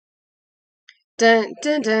Dun,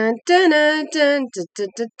 dun, dun, dun, dun, dun, dun,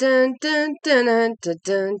 dun, dun, dun, dun,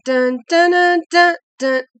 dun, dun, dun, dun,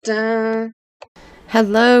 dun, dun.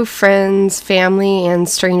 Hello, friends, family, and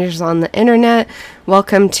strangers on the internet.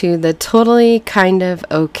 Welcome to the Totally Kind of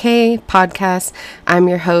Okay podcast. I'm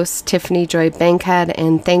your host, Tiffany Joy Bankhead,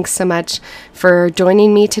 and thanks so much for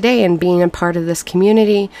joining me today and being a part of this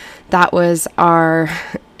community. That was our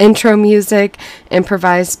intro music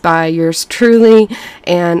improvised by yours truly,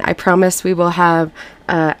 and I promise we will have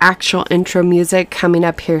actual intro music coming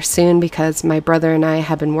up here soon because my brother and I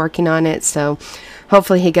have been working on it, so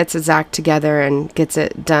hopefully he gets his act together and gets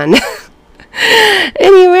it done.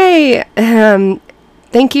 Anyway,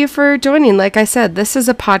 thank you for joining. Like I said, this is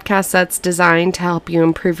a podcast that's designed to help you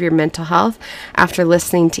improve your mental health after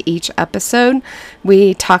listening to each episode.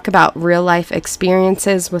 We talk about real life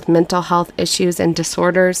experiences with mental health issues and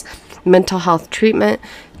disorders, mental health treatment,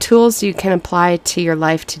 tools you can apply to your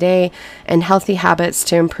life today, and healthy habits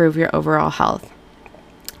to improve your overall health.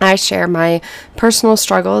 I share my personal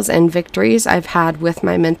struggles and victories I've had with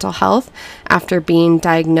my mental health after being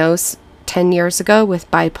diagnosed 10 years ago with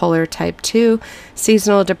bipolar type 2,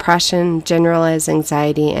 seasonal depression, generalized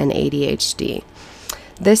anxiety, and ADHD.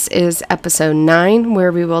 This is episode 9,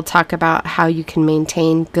 where we will talk about how you can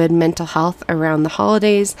maintain good mental health around the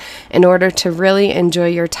holidays in order to really enjoy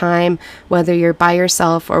your time, whether you're by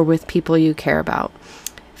yourself or with people you care about.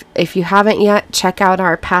 If you haven't yet, check out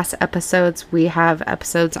our past episodes. We have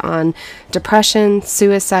episodes on depression,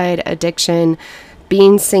 suicide, addiction,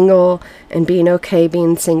 being single, and being okay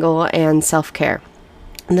being single, and self-care.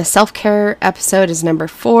 And the self-care episode is number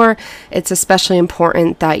 4. It's especially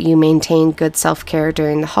important that you maintain good self-care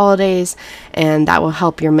during the holidays, and that will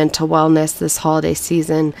help your mental wellness this holiday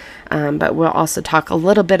season. But we'll also talk a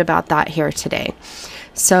little bit about that here today.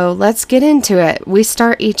 So let's get into it. We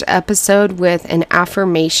start each episode with an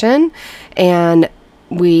affirmation, and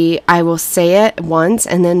I will say it once,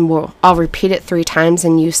 and then I'll repeat it 3 times,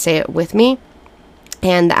 and you say it with me.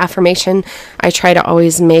 And the affirmation I try to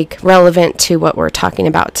always make relevant to what we're talking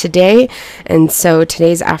about today. And so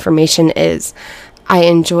today's affirmation is, I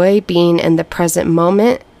enjoy being in the present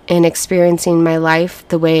moment and experiencing my life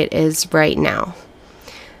the way it is right now.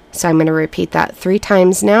 So I'm going to repeat that 3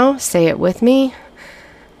 times now. Say it with me.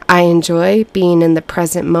 I enjoy being in the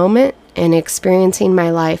present moment and experiencing my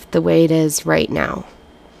life the way it is right now.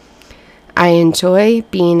 I enjoy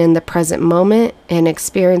being in the present moment and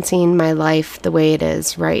experiencing my life the way it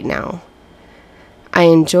is right now. I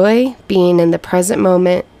enjoy being in the present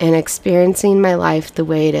moment and experiencing my life the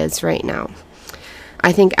way it is right now.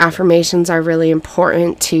 I think affirmations are really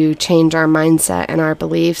important to change our mindset and our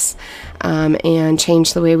beliefs and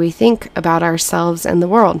change the way we think about ourselves and the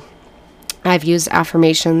world. I've used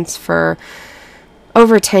affirmations for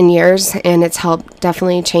over 10 years, and it's helped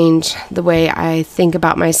definitely change the way I think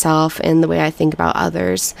about myself and the way I think about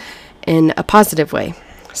others in a positive way.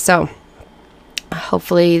 So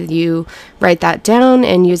hopefully you write that down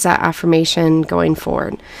and use that affirmation going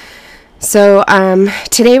forward. So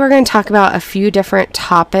today we're going to talk about a few different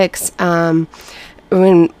topics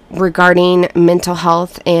regarding mental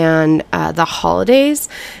health and the holidays.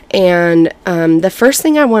 And the first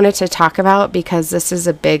thing I wanted to talk about, because this is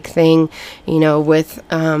a big thing, with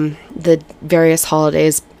the various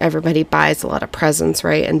holidays, everybody buys a lot of presents,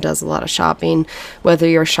 right? And does a lot of shopping, whether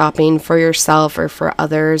you're shopping for yourself or for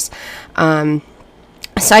others.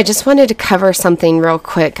 So I just wanted to cover something real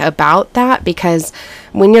quick about that, because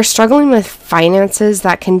when you're struggling with finances,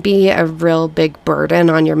 that can be a real big burden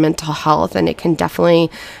on your mental health, and it can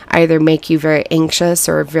definitely either make you very anxious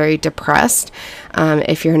or very depressed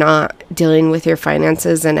if you're not dealing with your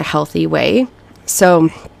finances in a healthy way. So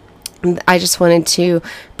I just wanted to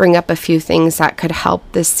bring up a few things that could help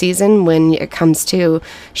this season when it comes to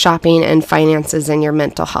shopping and finances and your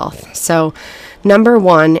mental health. So number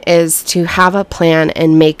 1 is to have a plan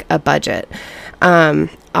and make a budget.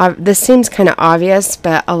 This seems kind of obvious,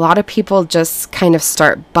 but a lot of people just kind of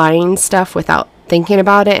start buying stuff without thinking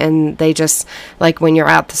about it, and they just, like when you're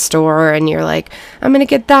at the store and you're like, I'm going to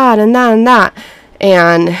get that and that and that,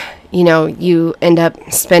 and you end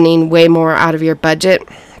up spending way more out of your budget,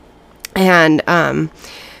 and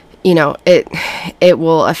it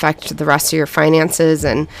will affect the rest of your finances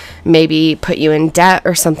and maybe put you in debt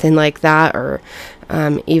or something like that, or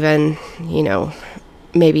even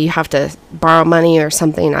maybe you have to borrow money or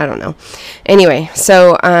something. I don't know. Anyway,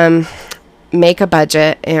 so make a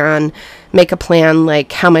budget and make a plan,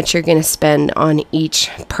 like how much you're going to spend on each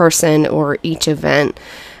person or each event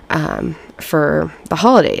for the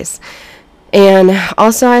holidays. And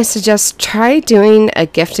also, I suggest try doing a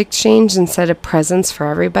gift exchange instead of presents for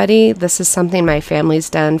everybody. This is something my family's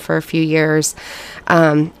done for a few years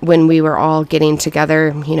when we were all getting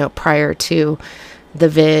together, prior to the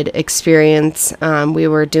vid experience. We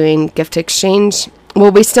were doing gift exchange.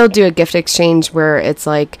 Well, we still do a gift exchange where it's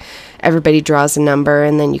like everybody draws a number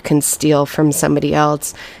and then you can steal from somebody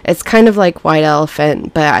else. It's kind of like White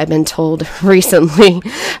Elephant, but I've been told recently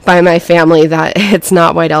by my family that it's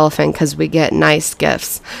not White Elephant because we get nice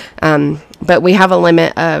gifts. But we have a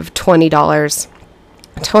limit of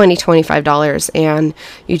 $25, and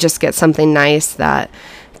you just get something nice that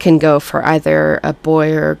can go for either a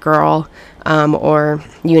boy or a girl, or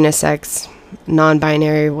unisex,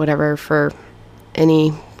 non-binary, whatever, for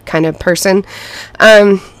any kind of person.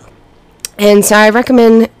 And so I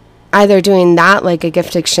recommend either doing that, like a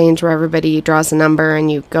gift exchange where everybody draws a number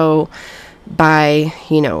and you go by,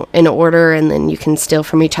 in order, and then you can steal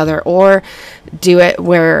from each other, or do it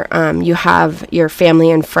where you have your family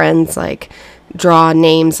and friends like draw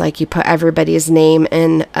names, like you put everybody's name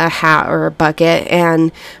in a hat or a bucket.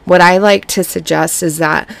 And what I like to suggest is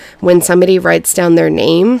that when somebody writes down their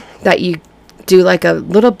name, that you do like a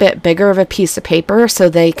little bit bigger of a piece of paper so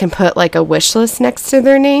they can put like a wish list next to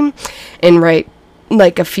their name and write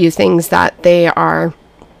like a few things that they are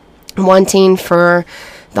wanting for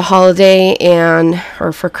the holiday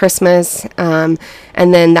or for Christmas. And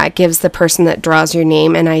then that gives the person that draws your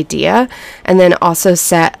name an idea. And then also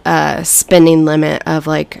set a spending limit of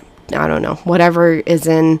like, I don't know, whatever is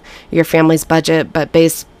in your family's budget, but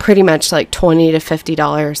pretty much like $20 to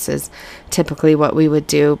 $50 is typically what we would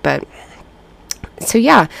do. But so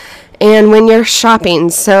yeah. And when you're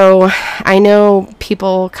shopping, so I know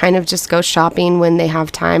people kind of just go shopping when they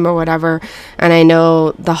have time or whatever, and I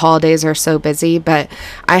know the holidays are so busy, but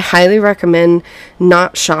I highly recommend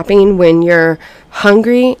not shopping when you're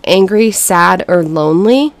hungry, angry, sad, or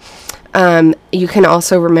lonely. You can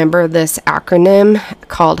also remember this acronym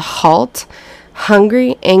called HALT: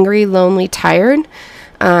 hungry, angry, lonely, tired.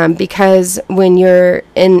 Because when you're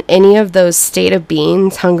in any of those state of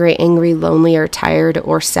beings, hungry, angry, lonely, or tired,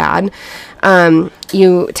 or sad,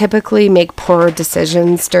 you typically make poor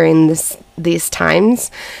decisions during these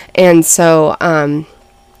times. And so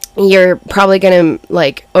you're probably going to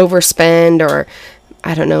like overspend, or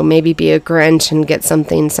I don't know, maybe be a Grinch and get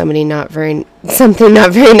something not very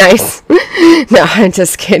nice. No, I'm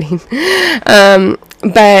just kidding.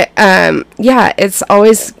 But yeah, it's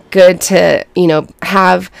always good to,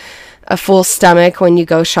 have a full stomach when you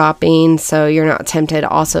go shopping, so you're not tempted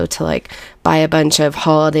also to like buy a bunch of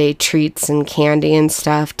holiday treats and candy and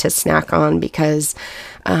stuff to snack on, because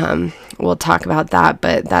we'll talk about that,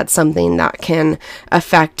 but that's something that can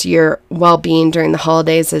affect your well-being during the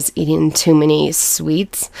holidays, is eating too many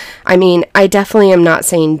sweets. I mean, I definitely am not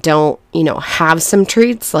saying don't, have some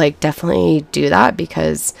treats, like definitely do that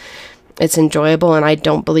because it's enjoyable, and I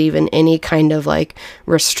don't believe in any kind of like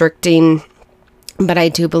restricting, but I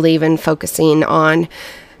do believe in focusing on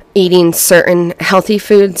eating certain healthy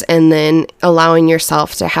foods and then allowing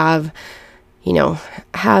yourself to have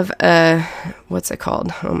a, what's it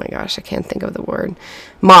called? Oh my gosh, I can't think of the word.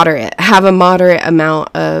 Have a moderate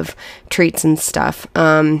amount of treats and stuff.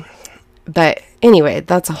 But anyway,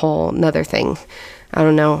 that's a whole nother thing. I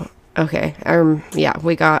don't know. Okay. Yeah,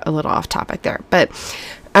 we got a little off topic there, but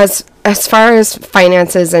as far as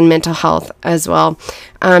finances and mental health as well,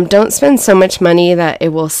 don't spend so much money that it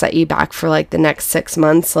will set you back for like the next 6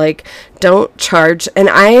 months. Like, don't charge. And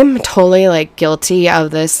I am totally like guilty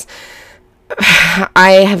of this.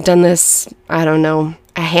 I have done this, I don't know,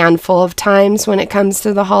 a handful of times when it comes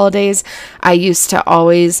to the holidays. I used to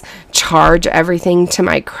always charge everything to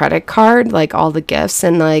my credit card, like all the gifts,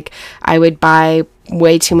 and like I would buy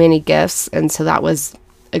way too many gifts. And so that was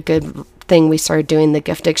a good thing. We started doing the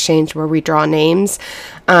gift exchange where we draw names.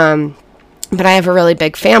 But I have a really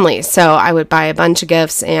big family, so I would buy a bunch of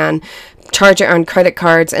gifts and charge it on credit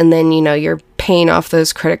cards, and then you're paying off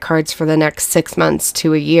those credit cards for the next 6 months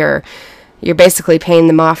to a year. You're basically paying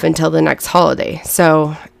them off until the next holiday.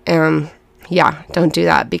 So yeah, don't do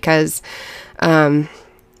that, because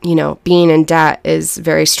being in debt is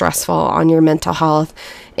very stressful on your mental health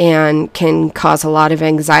and can cause a lot of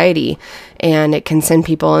anxiety, and it can send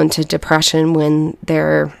people into depression when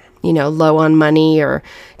they're, low on money or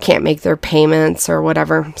can't make their payments or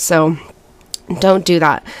whatever. So don't do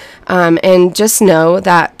that. And just know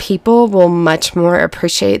that people will much more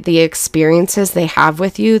appreciate the experiences they have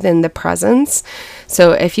with you than the presents.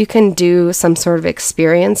 So if you can do some sort of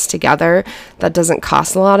experience together that doesn't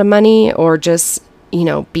cost a lot of money, or just,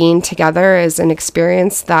 being together is an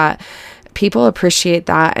experience that people appreciate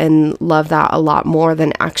that and love that a lot more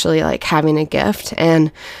than actually like having a gift.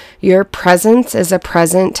 And your presence is a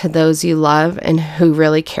present to those you love and who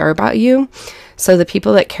really care about you. So the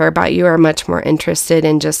people that care about you are much more interested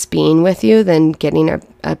in just being with you than getting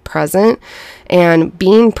a present. And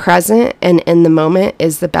being present and in the moment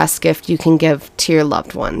is the best gift you can give to your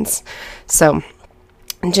loved ones. So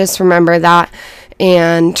just remember that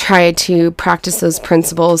and try to practice those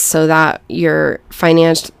principles so that your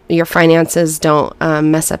finances don't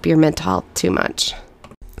mess up your mental health too much.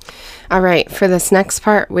 All right, for this next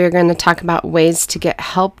part, we're going to talk about ways to get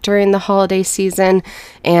help during the holiday season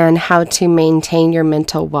and how to maintain your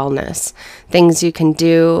mental wellness. Things you can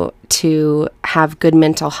do to have good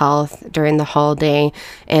mental health during the holiday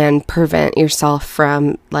and prevent yourself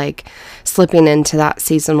from like slipping into that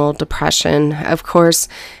seasonal depression. Of course,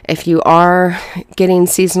 if you are getting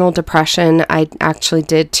seasonal depression, I actually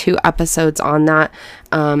did 2 episodes on that.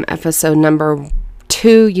 Episode number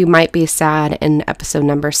 2, you might be sad, and episode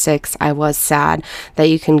number 6, I was sad, that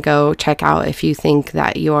you can go check out if you think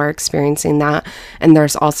that you are experiencing that. And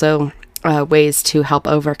there's also ways to help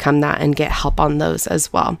overcome that and get help on those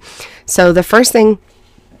as well. So the first thing,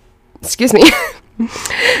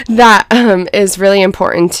 that is really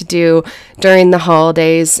important to do during the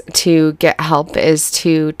holidays to get help is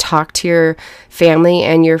to talk to your family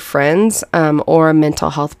and your friends or a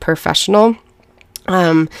mental health professional.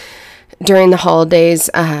 During the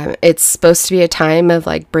holidays, it's supposed to be a time of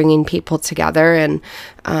like bringing people together and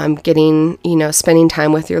spending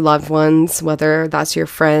time with your loved ones, whether that's your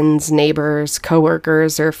friends, neighbors,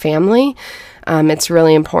 coworkers, or family. It's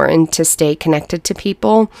really important to stay connected to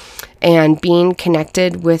people, and being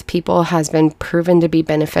connected with people has been proven to be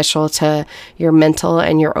beneficial to your mental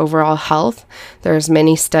and your overall health. There's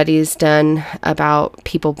many studies done about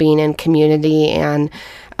people being in community and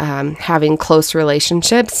having close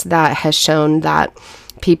relationships that has shown that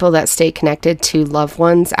people that stay connected to loved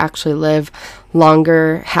ones actually live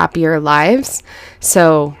longer, happier lives.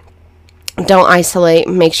 So don't isolate.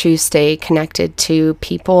 Make sure you stay connected to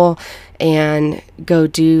people and go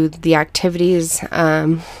do the activities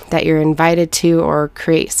that you're invited to, or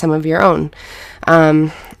create some of your own.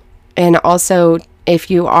 And also, if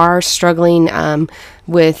you are struggling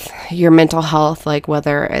with your mental health, like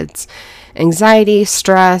whether it's anxiety,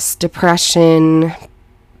 stress, depression,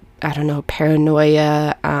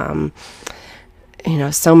 paranoia,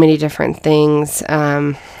 so many different things.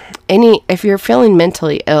 If you're feeling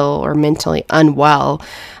mentally ill or mentally unwell,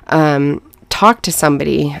 talk to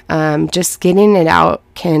somebody. Just getting it out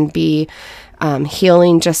can be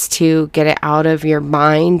healing, just to get it out of your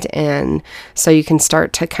mind, and so you can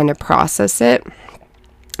start to kind of process it.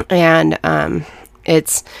 And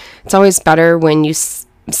it's always better when you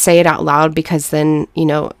say it out loud, because then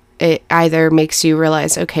it either makes you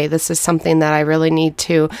realize, okay, this is something that I really need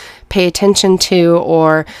to pay attention to,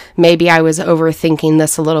 or maybe I was overthinking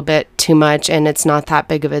this a little bit too much and it's not that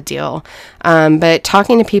big of a deal. But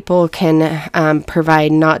talking to people can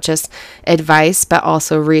provide not just advice, but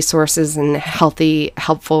also resources and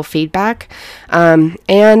helpful feedback. And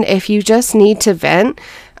if you just need to vent,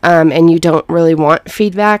 and you don't really want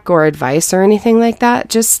feedback or advice or anything like that,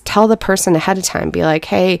 just tell the person ahead of time. Be like,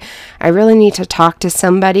 hey, I really need to talk to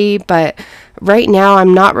somebody, but right now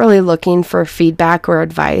I'm not really looking for feedback or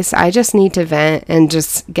advice. I just need to vent and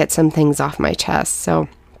just get some things off my chest. So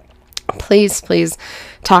please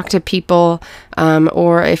talk to people,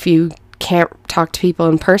 or if you can't talk to people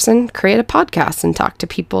in person, create a podcast and talk to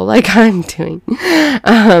people like I'm doing.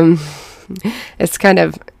 It's kind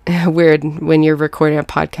of weird when you're recording a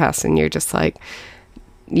podcast and you're just like,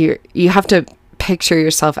 you have to picture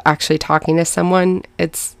yourself actually talking to someone.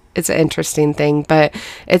 It's an interesting thing, but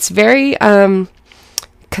it's very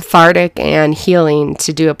cathartic and healing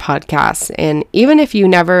to do a podcast. And even if you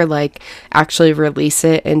never like actually release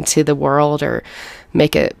it into the world or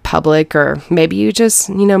make it public, or maybe you just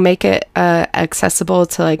make it accessible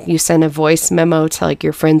to, like, you send a voice memo to like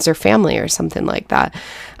your friends or family or something like that.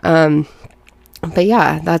 But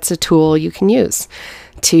yeah, that's a tool you can use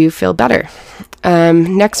to feel better.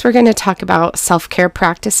 Next, we're going to talk about self-care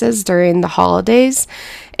practices during the holidays.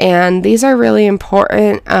 And these are really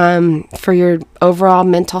important for your overall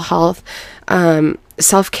mental health.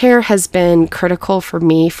 Self-care has been critical for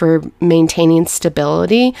me for maintaining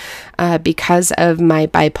stability because of my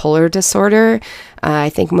bipolar disorder. I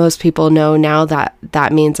think most people know now that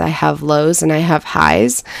that means I have lows and I have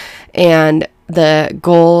highs. And the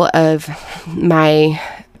goal of my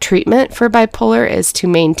treatment for bipolar is to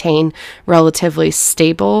maintain relatively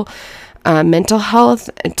stable mental health,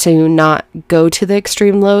 to not go to the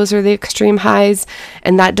extreme lows or the extreme highs.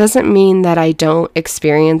 And that doesn't mean that I don't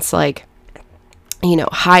experience like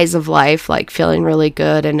highs of life, like feeling really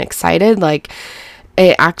good and excited. Like,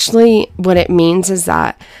 it actually, what it means is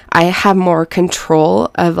that I have more control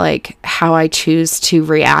of like how I choose to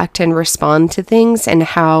react and respond to things, and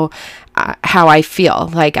how I feel.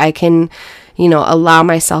 Like, I can, allow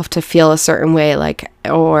myself to feel a certain way, like,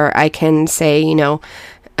 or I can say,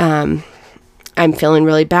 I'm feeling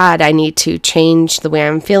really bad. I need to change the way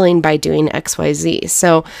I'm feeling by doing XYZ.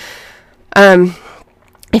 So,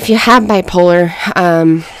 if you have bipolar,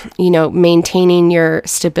 maintaining your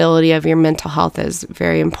stability of your mental health is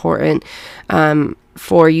very important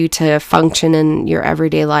for you to function in your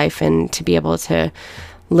everyday life and to be able to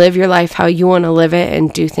live your life how you want to live it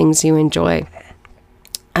and do things you enjoy.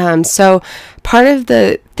 So part of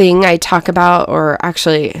the thing I talk about, or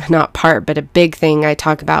actually not part, but a big thing I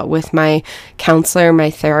talk about with my counselor, my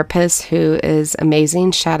therapist, who is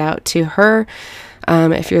amazing. Shout out to her.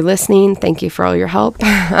 If you're listening, thank you for all your help.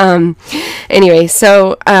 Anyway,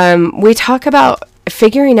 so we talk about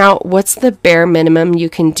figuring out what's the bare minimum you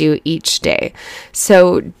can do each day.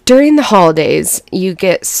 So during the holidays, you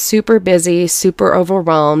get super busy, super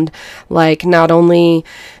overwhelmed. Like, not only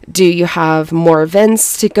do you have more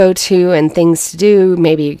events to go to and things to do,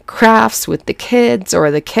 maybe crafts with the kids,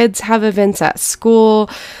 or the kids have events at school,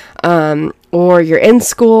 or you're in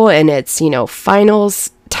school and it's,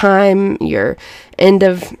 finals time, you're end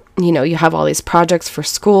of, you have all these projects for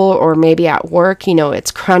school, or maybe at work,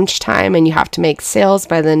 it's crunch time and you have to make sales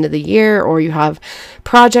by the end of the year, or you have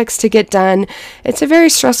projects to get done. It's a very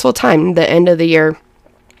stressful time, the end of the year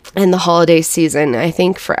and the holiday season, I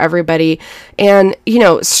think, for everybody. And,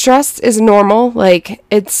 stress is normal. Like,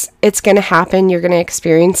 it's going to happen. You're going to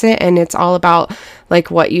experience it. And it's all about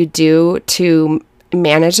like what you do to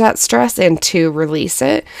manage that stress and to release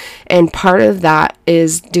it. And part of that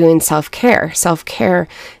is doing self-care. Self-care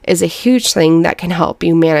is a huge thing that can help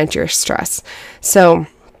you manage your stress. So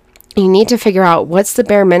you need to figure out what's the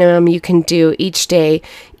bare minimum you can do each day,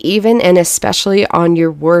 even and especially on your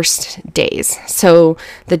worst days. So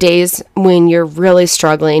the days when you're really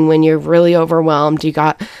struggling, when you're really overwhelmed, you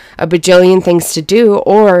got a bajillion things to do,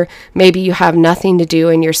 or maybe you have nothing to do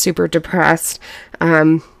and you're super depressed.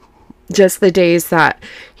 Just the days that,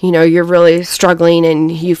 you're really struggling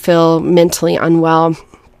and you feel mentally unwell.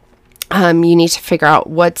 You need to figure out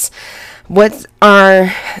what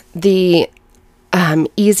are the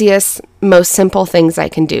easiest, most simple things I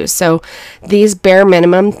can do. So these bare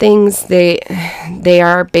minimum things, they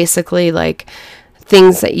are basically like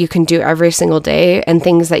things that you can do every single day, and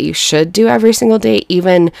things that you should do every single day,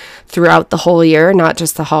 even throughout the whole year, not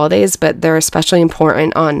just the holidays, but they're especially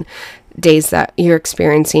important on days that you're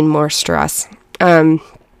experiencing more stress.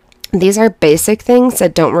 These are basic things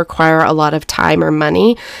that don't require a lot of time or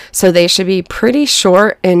money, so they should be pretty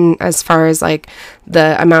short in as far as like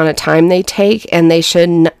the amount of time they take, and they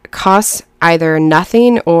should cost either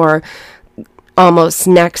nothing or almost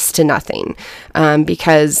next to nothing,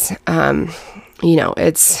 because you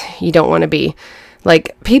don't want to be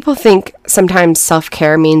like, people think sometimes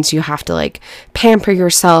self-care means you have to like pamper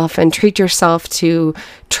yourself and treat yourself to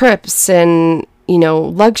trips and,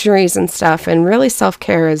 luxuries and stuff. And really,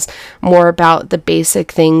 self-care is more about the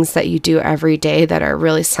basic things that you do every day that are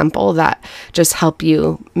really simple, that just help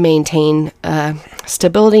you maintain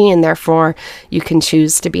stability, and therefore you can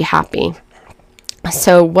choose to be happy.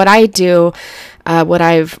 So what I do, what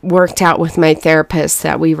I've worked out with my therapist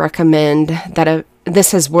that we recommend, that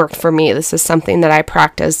this has worked for me. This is something that I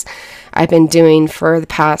practice. I've been doing for the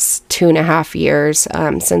past 2.5 years,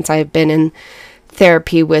 since I've been in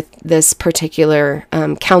therapy with this particular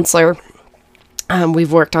counselor.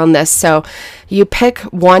 We've worked on this. So you pick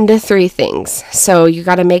 1 to 3 things. So you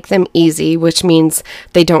got to make them easy, which means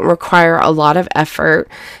they don't require a lot of effort,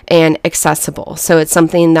 and accessible. So it's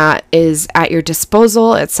something that is at your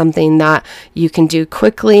disposal. It's something that you can do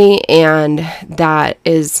quickly, and that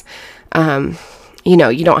is, you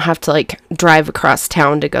don't have to like drive across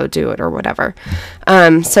town to go do it or whatever.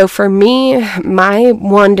 So for me, my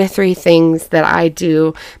 1 to 3 things that I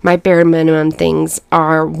do, my bare minimum things,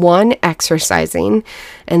 are 1, exercising.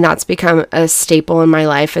 And that's become a staple in my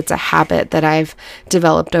life. It's a habit that I've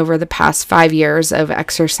developed over the past 5 years of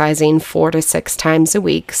exercising 4 to 6 times a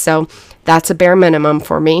week. So that's a bare minimum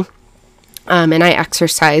for me. And I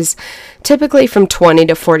exercise typically from 20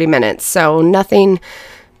 to 40 minutes. So nothing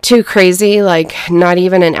too crazy, like not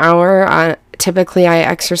even an hour. Typically I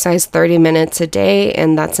exercise 30 minutes a day,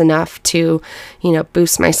 and that's enough to,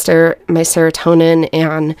 boost my serotonin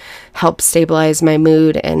and help stabilize my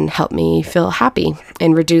mood and help me feel happy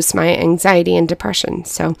and reduce my anxiety and depression.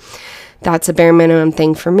 So That's a bare minimum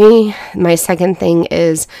thing for me. My second thing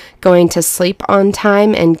is going to sleep on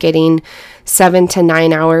time and getting 7 to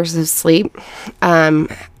 9 hours of sleep.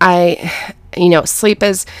 Sleep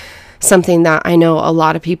is something that I know a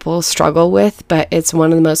lot of people struggle with, but it's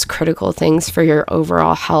one of the most critical things for your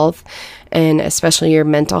overall health and especially your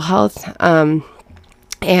mental health. And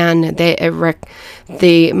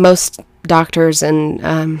the most doctors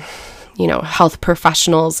and health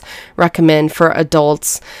professionals recommend for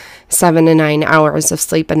adults 7 to 9 hours of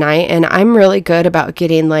sleep a night, and I'm really good about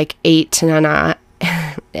getting like 8 to 9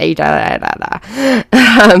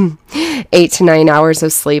 hours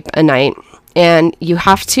of sleep a night. And you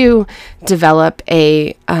have to develop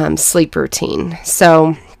a sleep routine.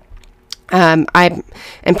 So and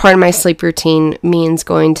part of my sleep routine means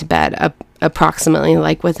going to bed approximately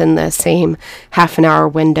like within the same half an hour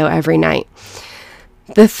window every night.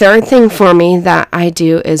 The third thing for me that I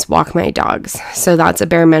do is walk my dogs. So that's a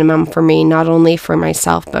bare minimum for me, not only for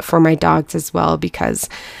myself, but for my dogs as well, because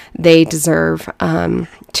they deserve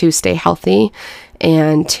to stay healthy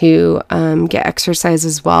and to get exercise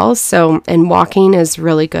as well. So, and walking is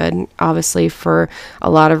really good, obviously, for a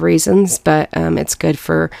lot of reasons, but it's good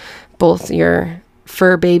for both your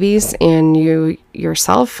fur babies and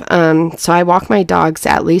yourself. So I walk my dogs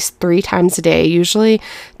at least 3 times a day,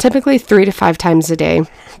 typically 3 to 5 times a day.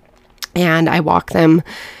 And I walk them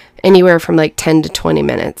anywhere from like 10 to 20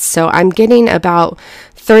 minutes. So I'm getting about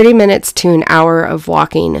 30 minutes to an hour of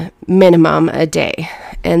walking minimum a day.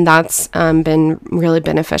 And that's been really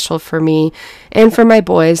beneficial for me and for my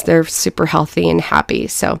boys. They're super healthy and happy.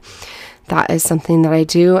 So that is something that I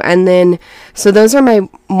do. And then, so those are my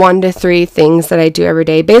 1 to 3 things that I do every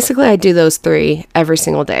day. Basically, I do those 3 every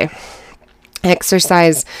single day.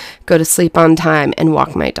 Exercise, go to sleep on time, and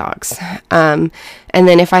walk my dogs. And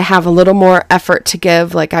then if I have a little more effort to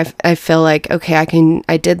give, like I feel like, okay,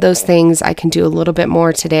 I did those things. I can do a little bit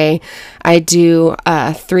more today. I do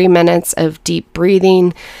 3 minutes of deep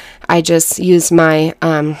breathing. I just use my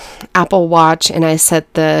Apple Watch and I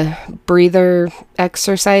set the breather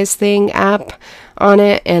exercise thing app on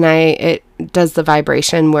it, and it does the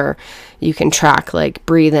vibration where you can track like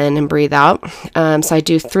breathe in and breathe out. So I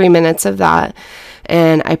do 3 minutes of that,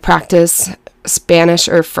 and I practice Spanish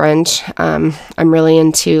or French. I'm really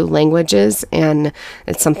into languages, and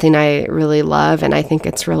it's something I really love, and I think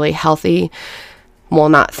it's really healthy.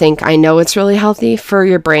 I know it's really healthy for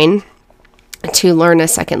your brain to learn a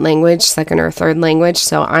second or third language.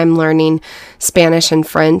 So I'm learning Spanish and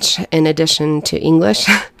French in addition to English.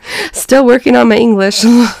 Still working on my English.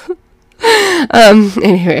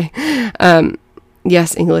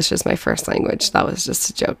 Yes, English is my first language. That was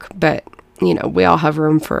just a joke, but we all have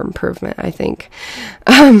room for improvement, I think.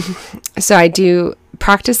 So I do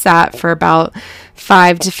practice that for about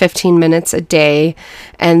 5 to 15 minutes a day.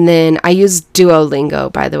 And then I use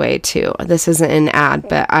Duolingo, by the way, too. This isn't an ad,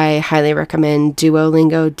 but I highly recommend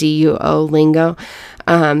Duolingo, Duolingo,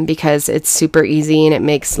 because it's super easy and it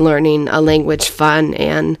makes learning a language fun.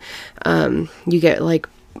 And you get like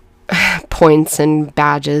points and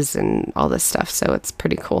badges and all this stuff. So it's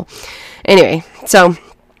pretty cool. Anyway, so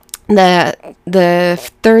the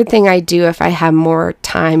third thing I do if I have more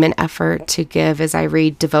time and effort to give is I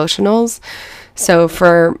read devotionals. So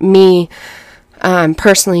for me,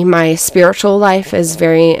 personally, my spiritual life is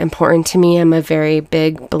very important to me. I'm a very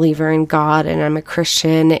big believer in God, and I'm a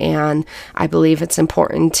Christian, and I believe it's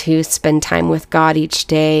important to spend time with God each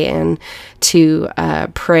day and to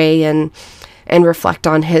pray and reflect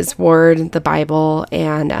on His Word, the Bible,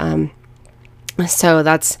 and so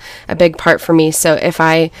that's a big part for me. So if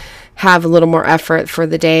I have a little more effort for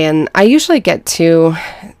the day, and I usually get to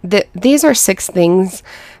these are 6 things,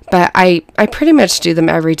 but I pretty much do them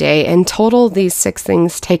every day. In total, these 6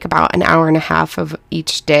 things take about an hour and a half of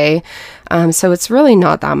each day. So it's really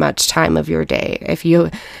not that much time of your day. If you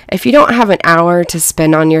don't have an hour to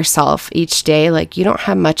spend on yourself each day, like, you don't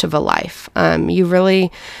have much of a life. You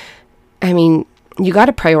got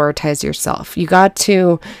to prioritize yourself. You got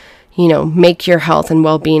to, make your health and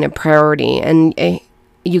well-being a priority. And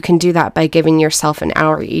you can do that by giving yourself an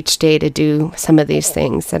hour each day to do some of these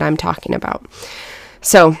things that I'm talking about.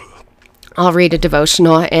 So I'll read a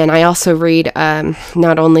devotional, and I also read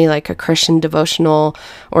not only like a Christian devotional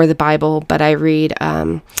or the Bible, but I read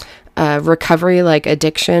recovery, like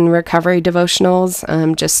addiction recovery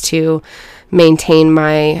devotionals, just to maintain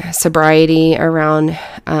my sobriety around,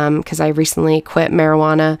 because I recently quit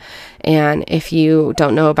marijuana. And if you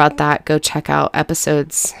don't know about that, go check out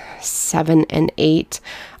episodes 7 and 8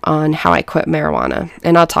 on how I quit marijuana.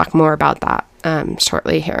 And I'll talk more about that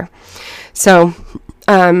shortly here. So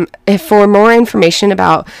if for more information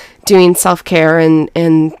about doing self-care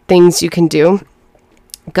and things you can do,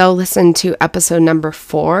 go listen to episode number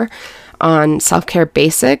 4 on self-care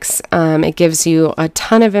basics. It gives you a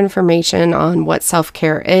ton of information on what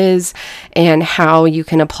self-care is and how you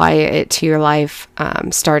can apply it to your life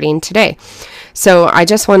starting today. So I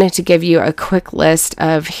just wanted to give you a quick list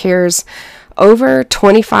of here's over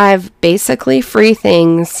 25 basically free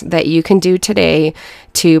things that you can do today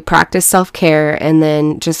to practice self-care, and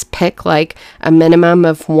then just pick like a minimum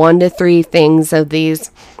of 1 to 3 things of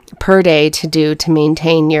these per day to do to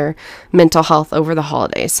maintain your mental health over the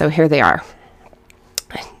holidays. So here they are.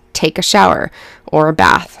 Take a shower or a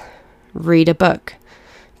bath, read a book,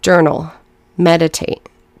 journal, meditate,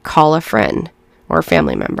 call a friend or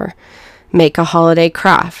family member, make a holiday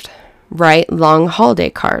craft, write long holiday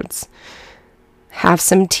cards, have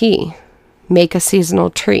some tea, make a seasonal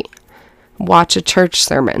treat, watch a church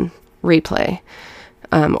sermon replay,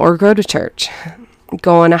 or go to church,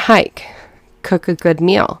 go on a hike, cook a good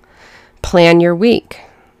meal, plan your week,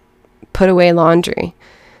 put away laundry,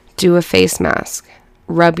 do a face mask,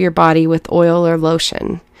 rub your body with oil or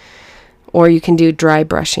lotion, or you can do dry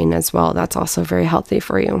brushing as well. That's also very healthy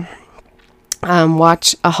for you.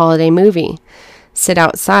 Watch a holiday movie, sit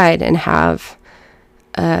outside and have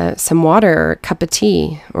some water or a cup of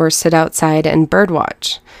tea, or sit outside and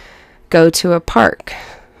birdwatch, go to a park,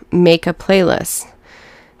 make a playlist,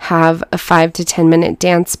 have a 5 to 10 minute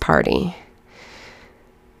dance party,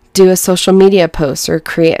 do a social media post or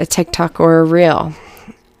create a TikTok or a reel,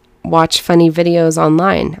 watch funny videos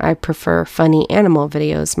online. I prefer funny animal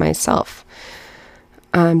videos myself.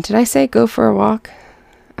 Did I say go for a walk?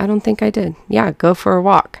 I don't think I did. Yeah, go for a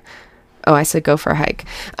walk. Oh, I said go for a hike.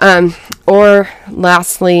 Or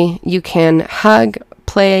lastly, you can hug,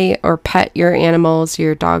 play, or pet your animals,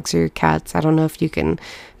 your dogs or your cats. I don't know if you can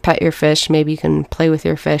pet your fish. Maybe you can play with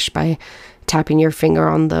your fish by tapping your finger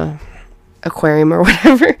on the aquarium or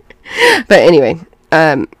whatever. But anyway,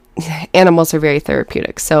 animals are very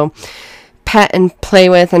therapeutic. So pet and play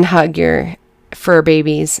with and hug your fur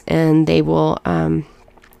babies, and they will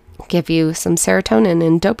give you some serotonin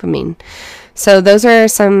and dopamine. So those are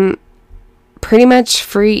some pretty much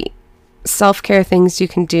free self-care things you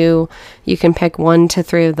can do. You can pick 1 to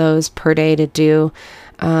 3 of those per day to do,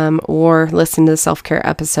 or listen to the self-care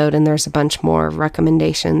episode, and there's a bunch more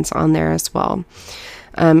recommendations on there as well.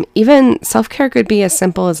 Even self-care could be as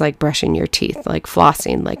simple as like brushing your teeth, like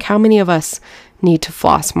flossing. Like, how many of us need to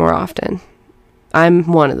floss more often?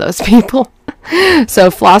 I'm one of those people.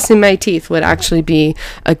 So flossing my teeth would actually be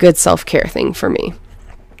a good self-care thing for me.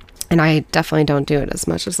 And I definitely don't do it as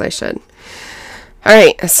much as I should. All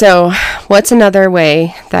right, so what's another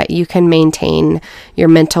way that you can maintain your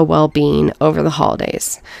mental well-being over the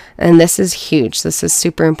holidays? And this is huge. This is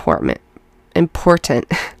super important. And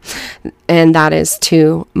that is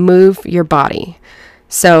to move your body.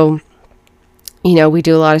 So, we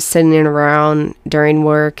do a lot of sitting around during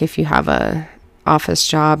work if you have a office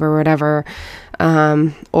job or whatever.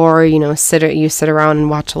 Or, you sit around and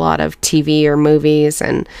watch a lot of TV or movies,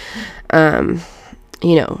 and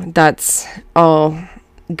that's all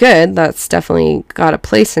good. That's definitely got a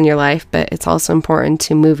place in your life, but it's also important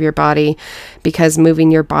to move your body, because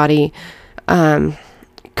moving your body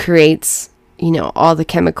creates, all the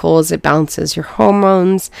chemicals. It balances your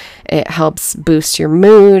hormones. It helps boost your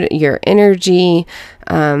mood, your energy,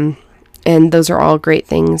 and those are all great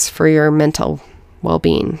things for your mental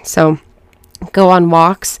well-being. So go on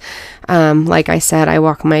walks. Like I said, I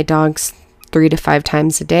walk my dogs 3 to 5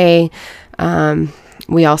 times a day.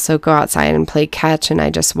 We also go outside and play catch, and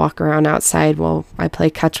I just walk around outside while I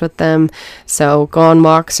play catch with them. So go on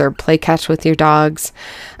walks or play catch with your dogs.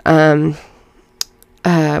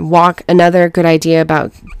 Walk. Another good idea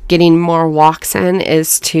about getting more walks in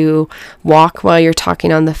is to walk while you're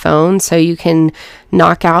talking on the phone. So you can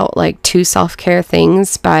knock out like 2 self-care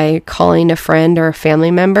things by calling a friend or a family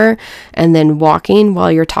member and then walking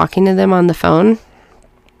while you're talking to them on the phone.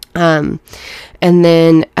 And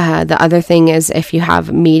then the other thing is, if you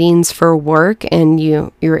have meetings for work and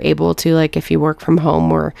you're able to, like if you work from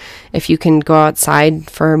home, or if you can go outside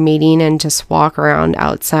for a meeting and just walk around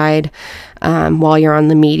outside while you're on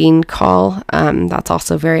the meeting call, that's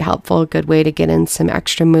also very helpful. A good way to get in some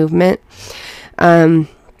extra movement. And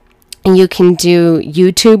you can do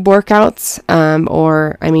YouTube workouts,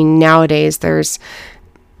 nowadays there's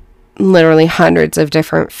literally hundreds of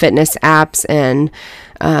different fitness apps and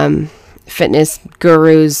fitness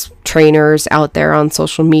gurus, trainers out there on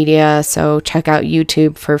social media. So check out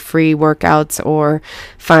YouTube for free workouts, or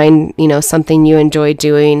find, something you enjoy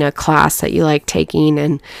doing, a class that you like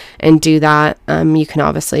taking, and do that. You can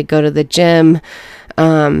obviously go to the gym.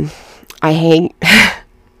 I hate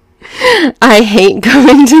I hate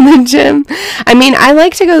going to the gym. I mean, I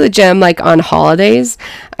like to go to the gym like on holidays,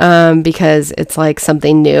 because it's like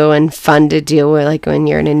something new and fun to do, like when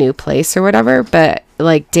you're in a new place or whatever. But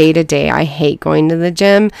like day to day, I hate going to the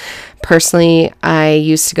gym. Personally, I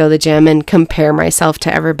used to go to the gym and compare myself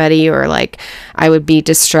to everybody, or like I would be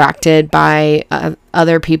distracted by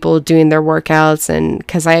other people doing their workouts, and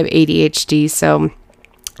because I have ADHD, so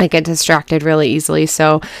I get distracted really easily.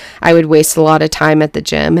 So I would waste a lot of time at the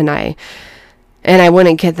gym, and I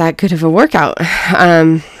wouldn't get that good of a workout.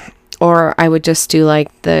 Or I would just do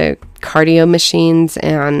like the cardio machines,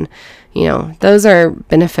 and those are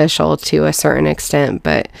beneficial to a certain extent,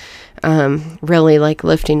 but really like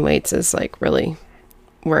lifting weights is like really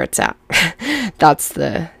where it's at. That's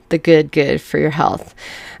the good for your health,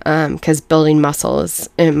 because building muscle is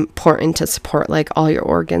important to support like all your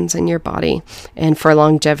organs in your body and for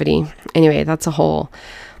longevity. Anyway, that's a whole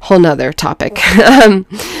nother topic.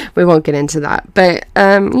 We won't get into that, but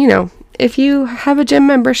if you have a gym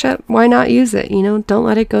membership, why not use it? Don't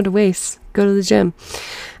let it go to waste. Go to the gym.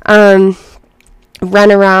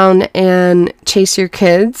 Run around and chase your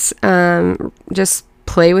kids. Just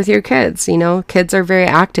play with your kids. Kids are very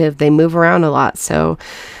active. They move around a lot. So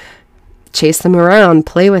chase them around,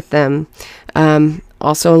 play with them.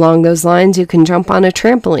 Also along those lines, you can jump on a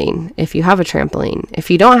trampoline if you have a trampoline. If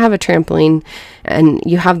you don't have a trampoline and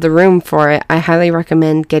you have the room for it, I highly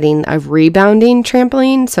recommend getting a rebounding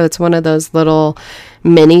trampoline. So it's one of those little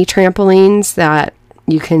mini trampolines that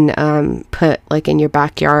you can put like in your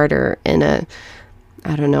backyard or in a,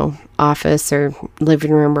 I don't know, office or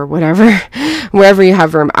living room or whatever, wherever you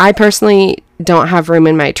have room. I personally don't have room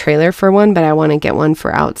in my trailer for one, but I want to get one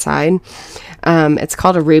for outside. It's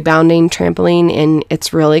called a rebounding trampoline, and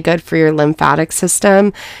it's really good for your lymphatic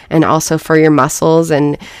system and also for your muscles,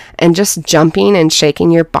 and just jumping and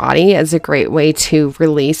shaking your body is a great way to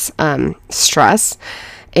release stress.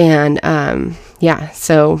 And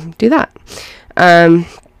so do that.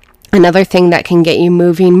 Another thing that can get you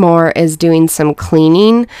moving more is doing some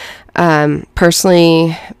cleaning.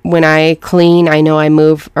 Personally, when I clean, I know I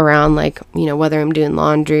move around, like, whether I'm doing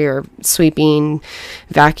laundry or sweeping,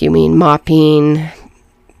 vacuuming, mopping,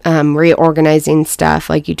 reorganizing stuff,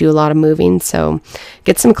 like you do a lot of moving. So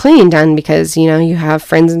get some cleaning done, because, you have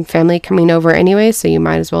friends and family coming over anyway, so you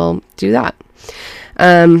might as well do that.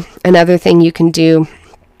 Another thing you can do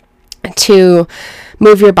to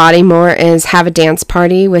move your body more is have a dance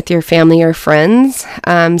party with your family or friends.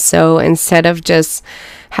 So instead of just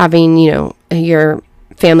having, your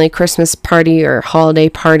family Christmas party or holiday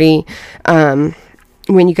party, when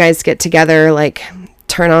you guys get together, like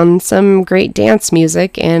turn on some great dance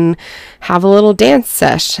music and have a little dance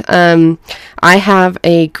sesh. I have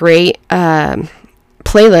a great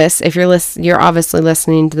playlist. If you're obviously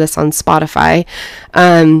listening to this on Spotify.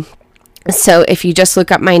 So if you just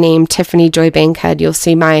look up my name, Tiffany Joy Bankhead, you'll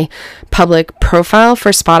see my public profile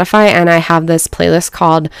for Spotify, and I have this playlist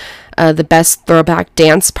called The Best Throwback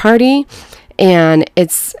Dance Party, and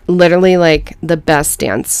it's literally like the best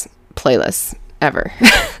dance playlist ever.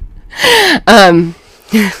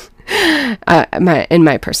 In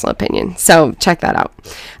my personal opinion. So check that out.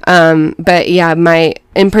 But yeah,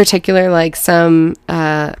 in particular, like some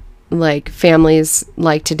like families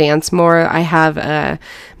like to dance more. I have a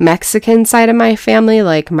Mexican side of my family,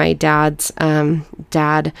 like my dad's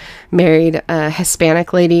dad married a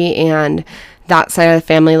Hispanic lady, and that side of the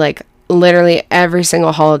family, like literally every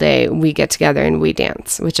single holiday we get together and we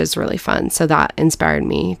dance, which is really fun. So that inspired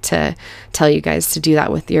me to tell you guys to do that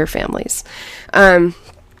with your families.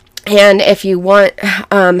 And if you want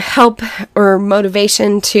help or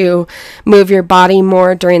motivation to move your body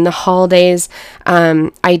more during the holidays,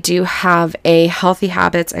 I do have a Healthy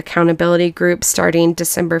Habits accountability group starting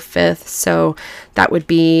December 5th. So that would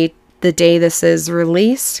be the day this is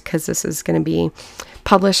released, because this is going to be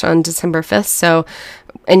published on December 5th. So,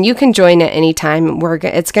 and you can join at any time.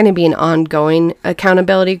 It's going to be an ongoing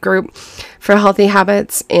accountability group for Healthy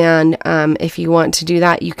Habits. And if you want to do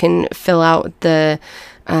that, you can fill out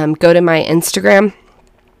go to my Instagram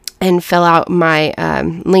and fill out my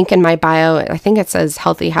link in my bio. I think it says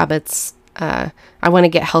Healthy Habits. I want to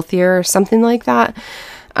get healthier or something like that.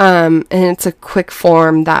 And it's a quick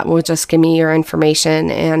form that will just give me your information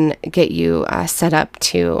and get you set up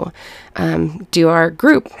to do our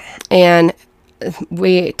group. And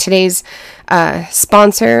today's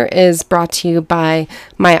sponsor is brought to you by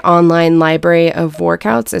my online library of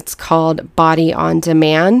workouts. It's called Body on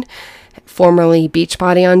Demand, formerly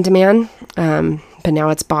Beachbody on Demand, but now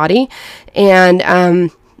it's Body.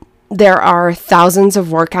 And There are thousands of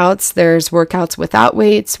workouts. There's workouts without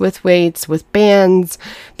weights, with bands.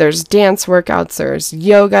 There's dance workouts. There's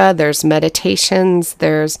yoga. There's meditations.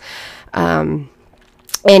 There's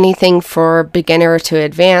anything for beginner to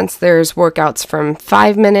advanced. There's workouts from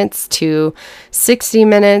 5 minutes to 60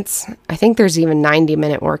 minutes. I think there's even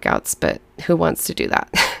 90-minute workouts, but who wants to do that?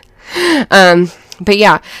 But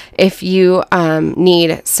yeah, if you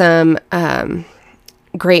need some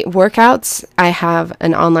great workouts, I have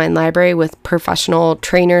an online library with professional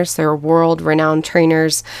trainers. They're world-renowned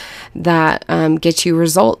trainers that get you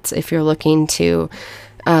results if you're looking to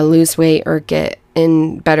lose weight or get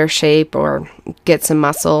in better shape or get some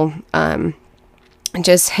muscle.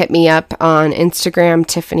 Just hit me up on Instagram,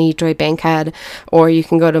 Tiffany Joy Bankhead, or you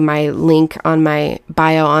can go to my link on my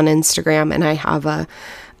bio on Instagram, and I have a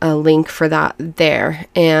link for that there.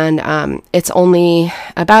 And it's only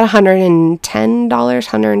about $110,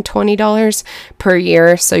 $120 per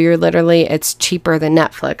year. So you're literally, it's cheaper than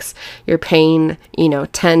Netflix. You're paying,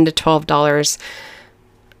 $10 to $12,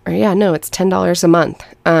 or it's $10 a month.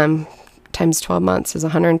 Times 12 months is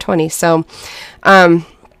 120. So, for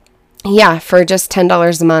just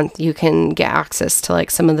 $10 a month, you can get access to like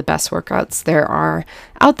some of the best workouts there are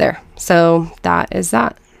out there. So that is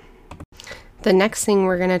that. The next thing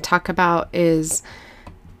we're going to talk about is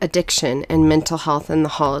addiction and mental health in the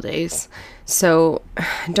holidays. So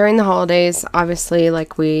during the holidays, obviously,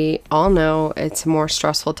 like we all know, it's a more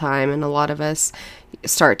stressful time, and a lot of us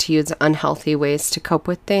start to use unhealthy ways to cope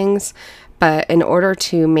with things. But in order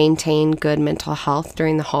to maintain good mental health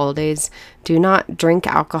during the holidays, do not drink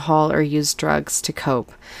alcohol or use drugs to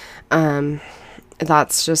cope.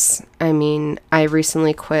 That's just, I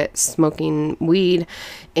recently quit smoking weed,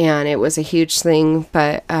 and it was a huge thing.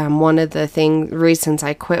 But one of the reasons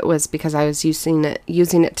I quit was because I was using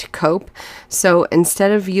it to cope. So instead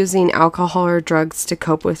of using alcohol or drugs to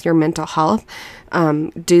cope with your mental health,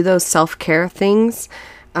 do those self-care things.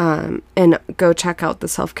 And go check out the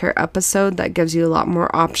self-care episode that gives you a lot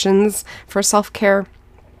more options for self-care,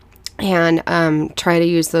 and try to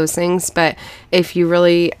use those things. But if you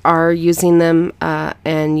really are using them,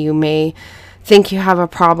 and you may think you have a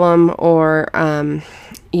problem, or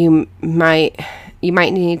you might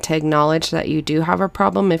need to acknowledge that you do have a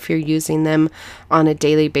problem if you're using them on a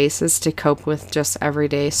daily basis to cope with just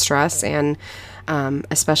everyday stress, and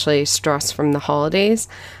especially stress from the holidays.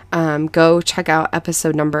 Go check out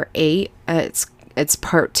episode number 8. It's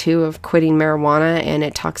part 2 of quitting marijuana, and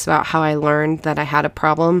it talks about how I learned that I had a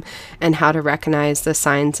problem and how to recognize the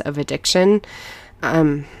signs of addiction.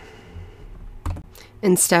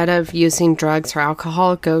 Instead of using drugs or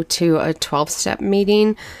alcohol, go to a 12-step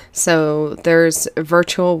meeting. So there's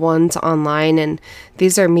virtual ones online, and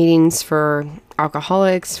these are meetings for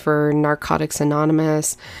alcoholics, for Narcotics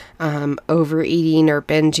Anonymous, Overeating or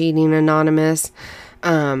Binge Eating Anonymous.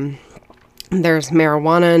 There's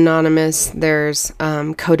Marijuana Anonymous, there's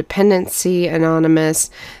Codependency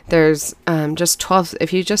Anonymous, there's just 12,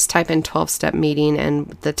 if you just type in 12-step meeting and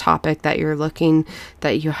the topic that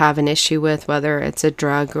you have an issue with, whether it's a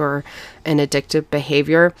drug or an addictive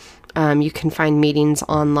behavior, you can find meetings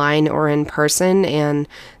online or in person, and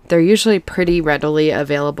they're usually pretty readily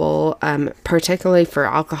available, particularly for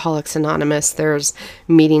Alcoholics Anonymous. There's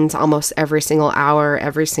meetings almost every single hour,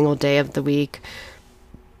 every single day of the week,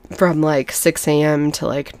 from like 6 a.m. to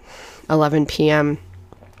like 11 p.m.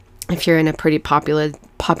 if you're in a pretty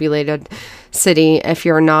populated city. If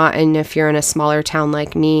you're not, and if you're in a smaller town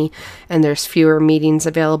like me and there's fewer meetings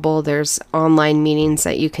available, there's online meetings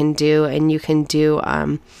that you can do, and you can do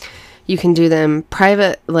them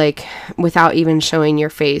private, like without even showing your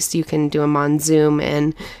face. You can do them on Zoom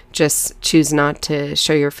and just choose not to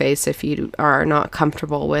show your face if you are not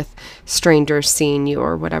comfortable with strangers seeing you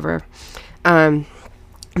or whatever.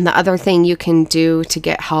 And the other thing you can do to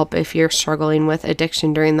get help if you're struggling with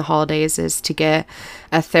addiction during the holidays is to get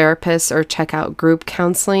a therapist or check out group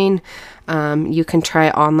counseling. You can try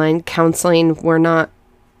online counseling. We're not,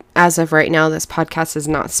 as of right now, this podcast is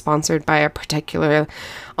not sponsored by a particular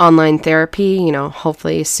online therapy.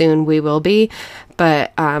 Hopefully soon we will be.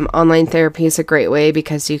 But online therapy is a great way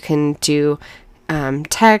because you can do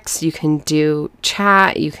text, you can do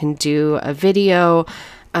chat, you can do a video,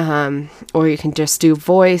 or you can just do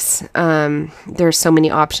voice. There's so many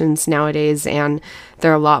options nowadays, and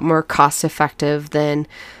they're a lot more cost effective than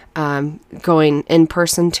going in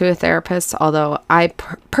person to a therapist. Although I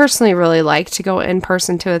personally really like to go in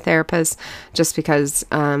person to a therapist, just because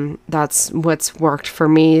that's what's worked for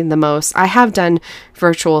me the most. I have done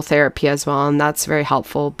virtual therapy as well, and that's very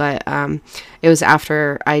helpful, but it was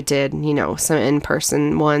after I did, some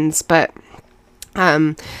in-person ones. But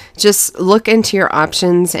Just look into your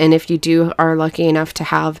options, and if you are lucky enough to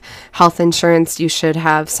have health insurance, you should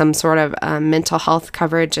have some sort of mental health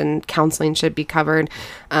coverage, and counseling should be covered.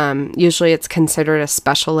 Usually it's considered a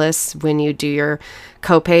specialist when you do your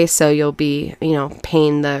copay, so you'll be,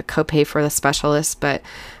 paying the copay for the specialist, but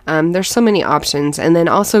there's so many options. And then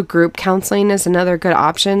also group counseling is another good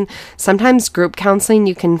option. Sometimes group counseling,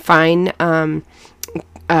 you can find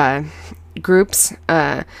groups,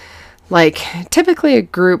 like typically a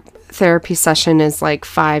group therapy session is like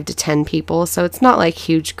 5 to 10 people. So it's not like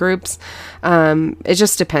huge groups. It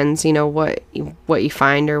just depends, what you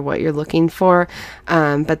find or what you're looking for.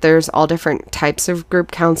 But there's all different types of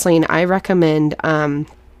group counseling. I recommend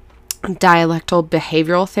dialectal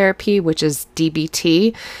behavioral therapy, which is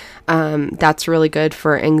DBT. That's really good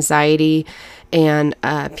for anxiety and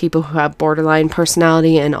people who have borderline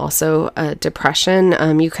personality and also depression.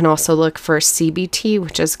 You can also look for CBT,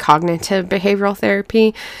 which is cognitive behavioral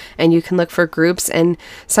therapy, and you can look for groups. And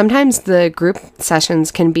sometimes the group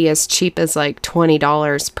sessions can be as cheap as like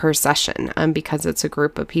 $20 per session because it's a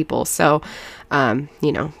group of people. So,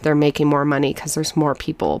 they're making more money because there's more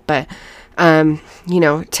people. But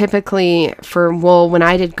typically when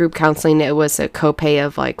I did group counseling, it was a copay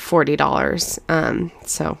of like $40.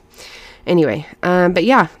 So anyway, but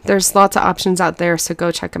yeah, there's lots of options out there, so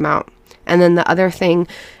go check them out. And then the other thing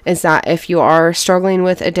is that if you are struggling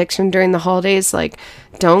with addiction during the holidays, like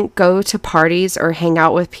don't go to parties or hang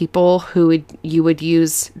out with people who you would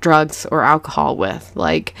use drugs or alcohol with.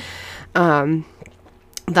 Like,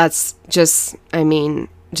 that's just,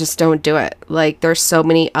 just don't do it. Like there's so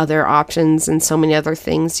many other options and so many other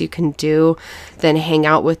things you can do than hang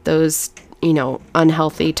out with those,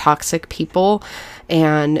 unhealthy, toxic people.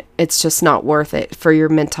 And it's just not worth it for your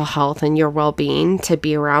mental health and your well-being to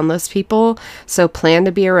be around those people. So plan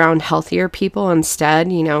to be around healthier people instead.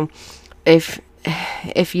 If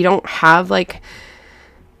you don't have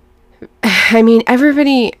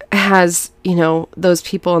everybody has, those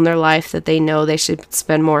people in their life that they know they should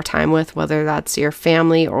spend more time with, whether that's your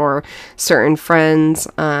family or certain friends.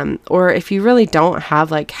 Or if you really don't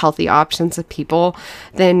have healthy options of people,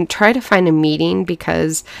 then try to find a meeting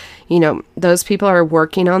because, those people are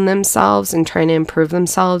working on themselves and trying to improve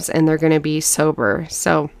themselves, and they're going to be sober.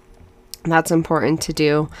 So that's important to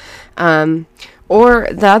do. Or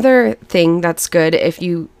the other thing that's good if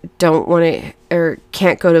you don't want to or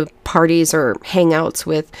can't go to parties or hangouts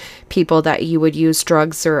with people that you would use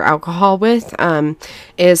drugs or alcohol with,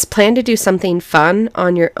 is plan to do something fun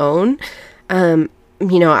on your own.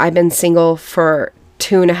 I've been single for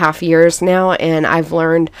 2.5 years now, and I've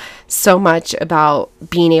learned so much about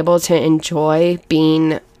being able to enjoy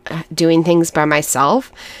doing things by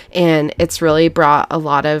myself, and it's really brought a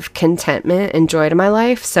lot of contentment and joy to my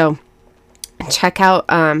life. So check out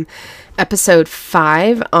episode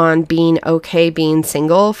 5 on being okay being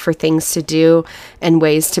single, for things to do and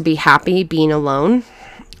ways to be happy being alone.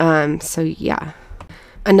 So yeah,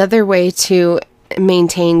 another way to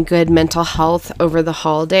maintain good mental health over the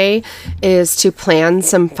holiday is to plan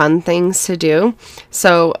some fun things to do.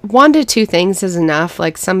 So 1 to 2 things is enough.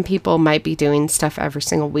 Like some people might be doing stuff every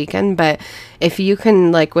single weekend, but if you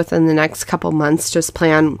can within the next couple months just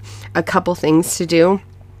plan a couple things to do,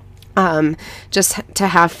 just to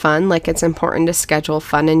have fun. It's important to schedule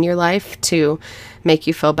fun in your life to make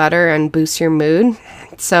you feel better and boost your mood.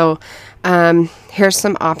 So here's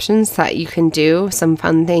some options that you can do, some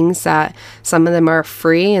fun things that some of them are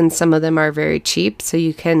free and some of them are very cheap. So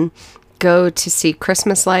you can go to see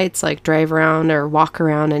Christmas lights, drive around or walk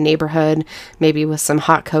around a neighborhood, maybe with some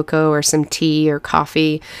hot cocoa or some tea or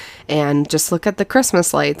coffee, and just look at the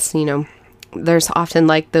Christmas lights. There's often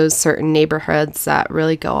those certain neighborhoods that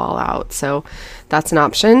really go all out. So that's an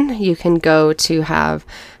option. You can go to have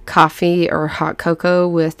coffee or hot cocoa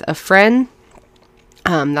with a friend.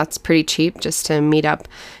 That's pretty cheap, just to meet up,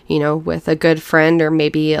 with a good friend or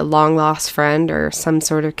maybe a long lost friend or some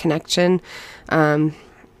sort of connection.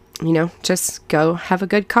 Just go have a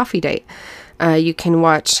good coffee date. You can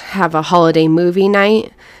have a holiday movie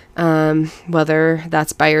night, whether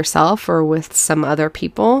that's by yourself or with some other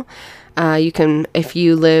people. You can, if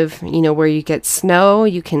you live, where you get snow,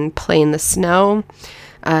 you can play in the snow.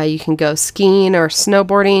 You can go skiing or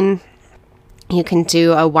snowboarding. You can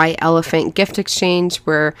do a white elephant gift exchange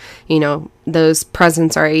where, those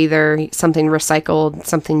presents are either something recycled,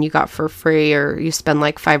 something you got for free, or you spend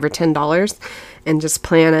 $5 or $10 and just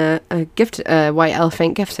plan a white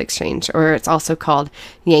elephant gift exchange. Or it's also called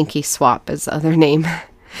Yankee Swap is the other name.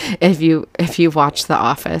 If you watch The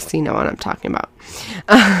Office, you know what I'm talking about.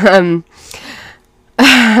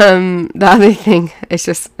 The other thing is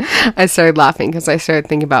just, I started laughing because I started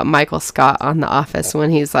thinking about Michael Scott on The Office when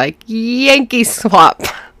he's like, Yankee swap.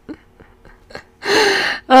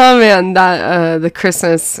 Oh man, that, the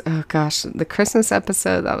Christmas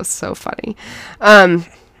episode, that was so funny.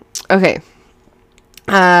 Okay.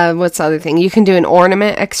 What's the other thing? You can do an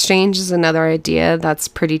ornament exchange is another idea. That's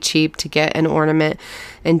pretty cheap to get an ornament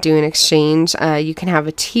and do an exchange. You can have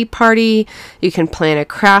a tea party. You can plan a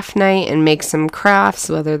craft night and make some crafts,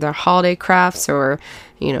 whether they're holiday crafts or,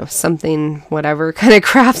 something, whatever kind of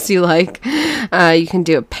crafts you like. You can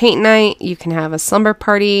do a paint night. You can have a slumber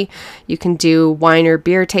party. You can do wine or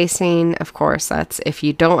beer tasting. Of course, that's if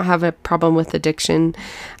you don't have a problem with addiction.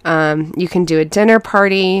 You can do a dinner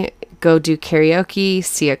party. Go do karaoke,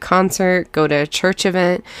 see a concert, go to a church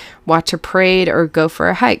event, watch a parade, or go for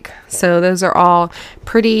a hike. So those are all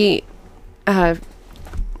pretty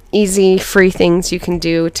easy, free things you can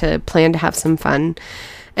do to plan to have some fun.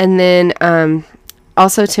 And then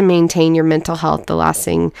also to maintain your mental health, the last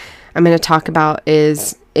thing I'm going to talk about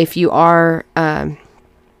is if you are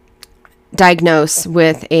diagnosed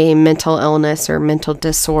with a mental illness or mental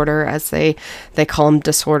disorder, as they call them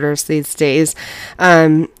disorders these days,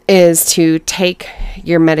 is to take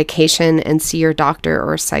your medication and see your doctor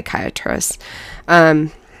or psychiatrist.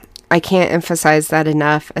 I can't emphasize that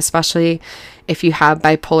enough, especially if you have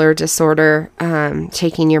bipolar disorder.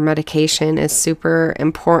 Taking your medication is super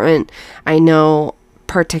important. I know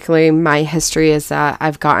particularly my history is that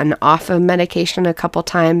I've gotten off of medication a couple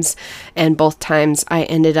times, and both times I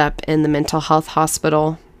ended up in the mental health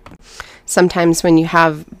hospital. Sometimes when you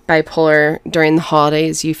have bipolar during the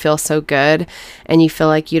holidays, you feel so good and you feel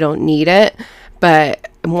like you don't need it. But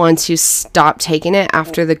once you stop taking it,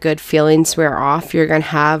 after the good feelings wear off, you're going to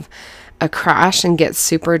have a crash and get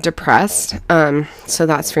super depressed. So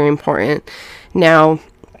that's very important. Now,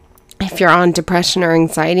 if you're on depression or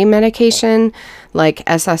anxiety medication, like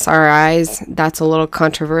SSRIs, that's a little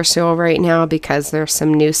controversial right now because there's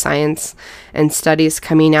some new science and studies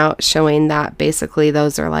coming out showing that basically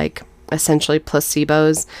those are like essentially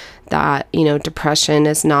placebos, that, depression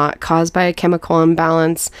is not caused by a chemical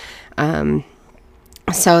imbalance.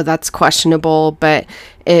 So that's questionable, but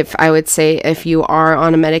if you are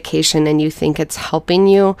on a medication and you think it's helping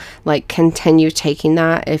you, like continue taking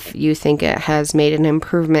that if you think it has made an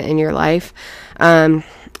improvement in your life.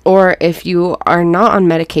 Or if you are not on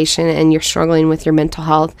medication and you're struggling with your mental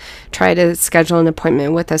health, try to schedule an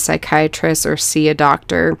appointment with a psychiatrist or see a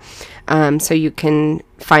doctor, so you can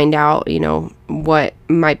find out, what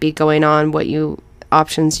might be going on,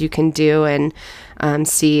 options you can do, and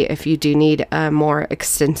see if you do need a more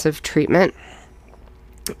extensive treatment.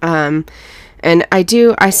 And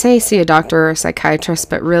I say see a doctor or a psychiatrist,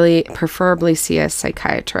 but really preferably see a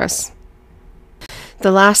psychiatrist.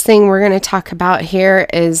 The last thing we're going to talk about here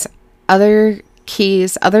is other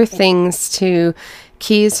keys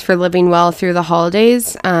for living well through the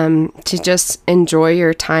holidays, to just enjoy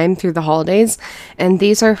your time through the holidays. And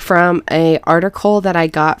these are from an article that I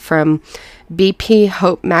got from BP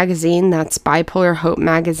Hope Magazine. That's Bipolar Hope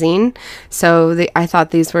Magazine. So I thought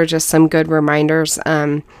these were just some good reminders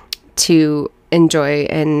to enjoy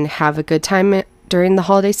and have a good time during the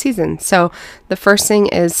holiday season. So the first thing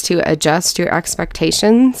is to adjust your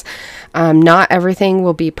expectations. Not everything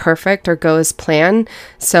will be perfect or go as planned.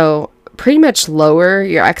 So pretty much lower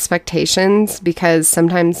your expectations, because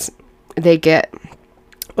sometimes they get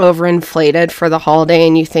overinflated for the holiday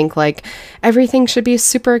and you think like everything should be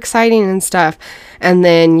super exciting and stuff. And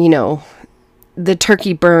then, the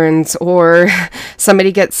turkey burns, or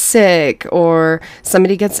somebody gets sick, or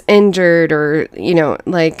somebody gets injured, or,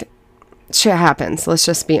 like shit happens. Let's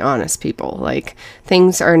just be honest, people. Like,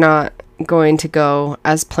 things are not going to go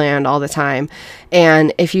as planned all the time.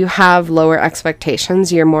 And if you have lower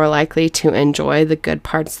expectations, you're more likely to enjoy the good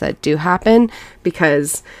parts that do happen,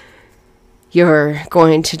 because you're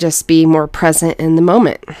going to just be more present in the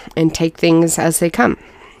moment and take things as they come.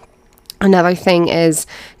 Another thing is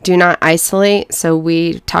do not isolate. So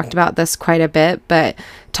we talked about this quite a bit, but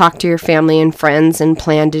talk to your family and friends and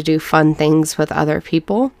plan to do fun things with other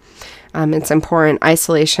people. It's important.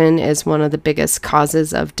 Isolation is one of the biggest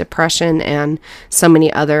causes of depression and so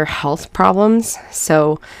many other health problems.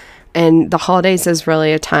 And the holidays is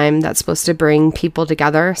really a time that's supposed to bring people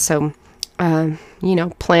together. So,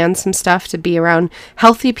 plan some stuff to be around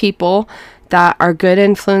healthy people that are good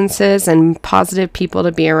influences and positive people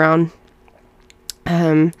to be around.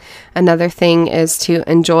 Another thing is to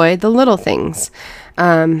enjoy the little things.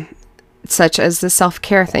 such as the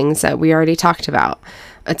self-care things that we already talked about.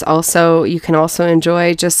 You can also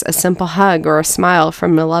enjoy just a simple hug or a smile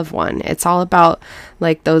from a loved one. It's all about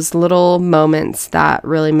like those little moments that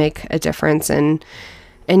really make a difference in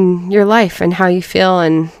your life and how you feel,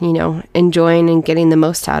 and, enjoying and getting the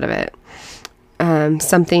most out of it.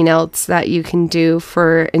 Something else that you can do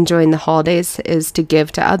for enjoying the holidays is to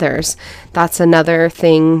give to others. That's another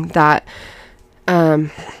thing that,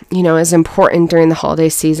 is important during the holiday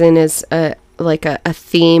season, is a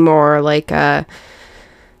theme, or like a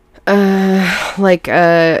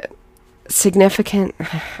significant,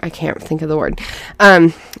 I can't think of the word,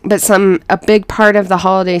 but a big part of the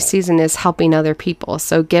holiday season is helping other people.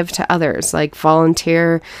 So give to others, like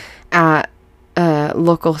volunteer at a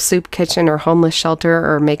local soup kitchen or homeless shelter,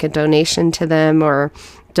 or make a donation to them, or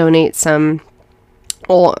donate some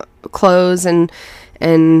old clothes and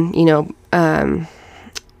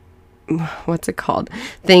what's it called?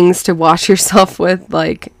 Things to wash yourself with,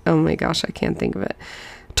 like, oh my gosh, I can't think of it.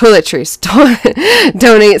 Toiletries.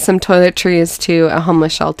 Donate some toiletries to a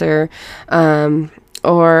homeless shelter,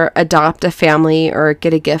 or adopt a family, or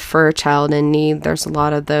get a gift for a child in need. There's a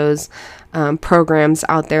lot of those programs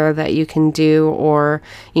out there that you can do, or,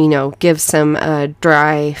 give some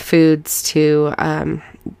dry foods to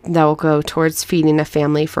that will go towards feeding a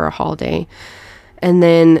family for a holiday. And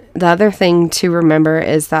then the other thing to remember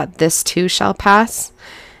is that this too shall pass.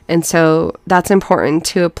 And so that's important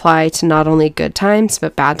to apply to not only good times,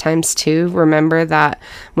 but bad times too. Remember that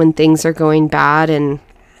when things are going bad and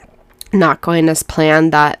not going as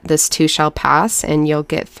planned, that this too shall pass and you'll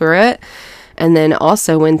get through it. And then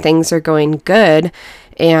also when things are going good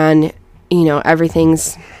and,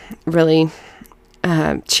 everything's really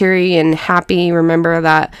cheery and happy, remember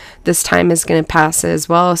that this time is going to pass as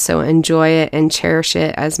well. So enjoy it and cherish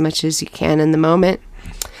it as much as you can in the moment.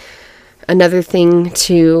 Another thing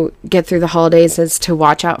to get through the holidays is to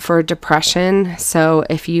watch out for depression. So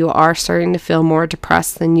if you are starting to feel more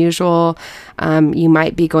depressed than usual, you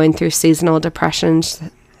might be going through seasonal depressions.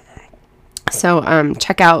 So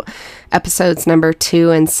check out episodes number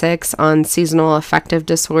 2 and 6 on seasonal affective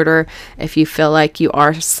disorder if you feel like you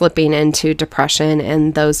are slipping into depression,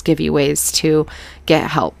 and those give you ways to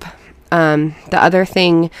get help. The other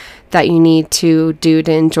thing that you need to do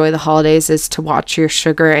to enjoy the holidays is to watch your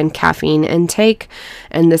sugar and caffeine intake.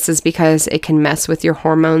 And this is because it can mess with your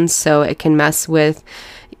hormones. So it can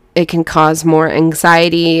cause more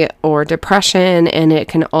anxiety or depression, and it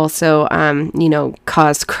can also,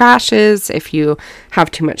 cause crashes if you have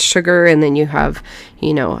too much sugar and then you have,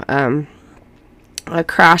 a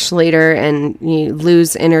crash later and you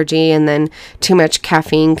lose energy. And then too much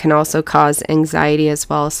caffeine can also cause anxiety as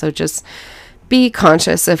well. So just be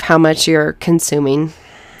conscious of how much you're consuming.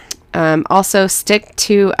 Also stick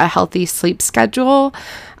to a healthy sleep schedule.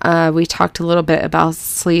 We talked a little bit about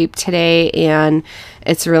sleep today, and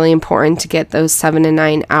it's really important to get those 7 to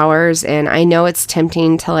 9 hours. And I know it's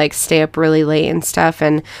tempting to stay up really late and stuff.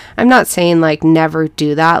 And I'm not saying never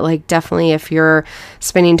do that. Definitely if you're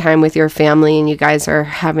spending time with your family and you guys are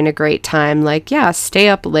having a great time, stay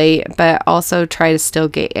up late, but also try to still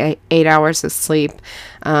get 8 hours of sleep.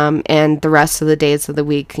 And the rest of the days of the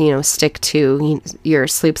week, stick to your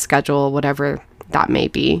sleep schedule, whatever that may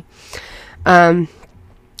be.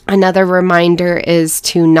 Another reminder is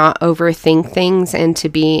to not overthink things and to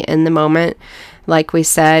be in the moment. Like we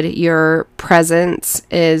said, your presence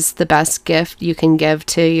is the best gift you can give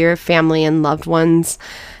to your family and loved ones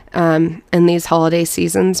in these holiday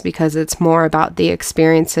seasons, because it's more about the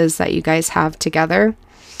experiences that you guys have together.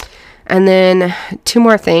 And then 2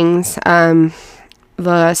 more things.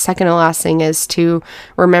 The second to last thing is to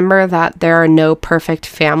remember that there are no perfect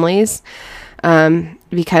families.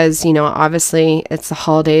 Because, obviously it's the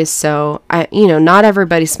holidays, so not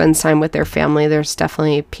everybody spends time with their family. There's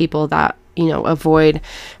definitely people that, avoid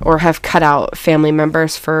or have cut out family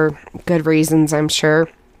members for good reasons, I'm sure.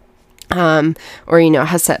 Or,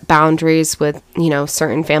 has set boundaries with,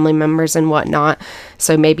 certain family members and whatnot.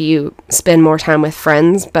 So maybe you spend more time with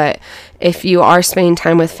friends, but if you are spending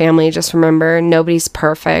time with family, just remember nobody's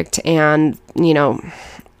perfect, and,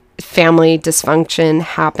 family dysfunction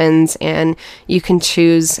happens, and you can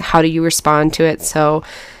choose how do you respond to it. So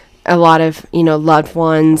a lot of, loved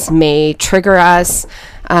ones may trigger us,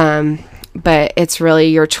 but it's really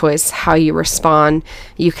your choice how you respond.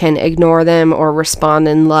 You can ignore them or respond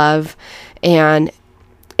in love, and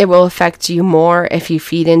it will affect you more if you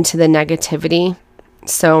feed into the negativity.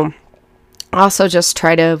 So also just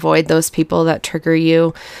try to avoid those people that trigger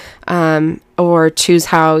you, or choose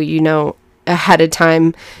how, ahead of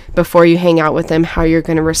time before you hang out with them, how you're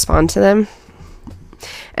going to respond to them.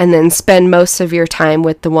 and then spend most of your time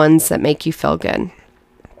with the ones that make you feel good.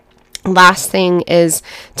 Last thing is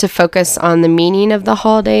to focus on the meaning of the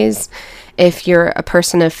holidays. If you're a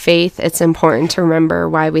person of faith, it's important to remember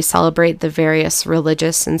why we celebrate the various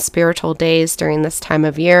religious and spiritual days during this time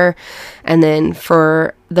of year. And then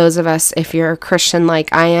for those of us, if you're a Christian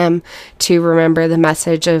like I am, to remember the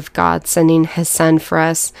message of God sending his son for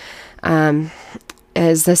us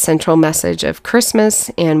as the central message of Christmas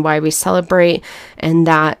and why we celebrate, and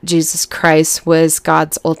that Jesus Christ was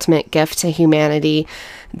God's ultimate gift to humanity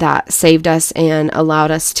that saved us and allowed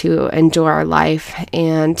us to enjoy our life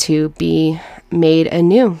and to be made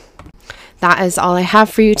anew. That is all I have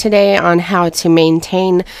for you today on how to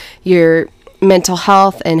maintain your mental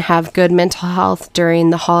health and have good mental health during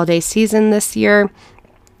the holiday season this year.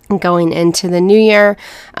 Going into the new year,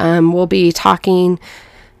 we'll be talking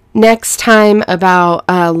next time about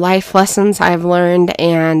life lessons I've learned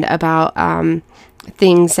and about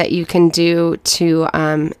things that you can do to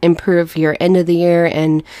improve your end of the year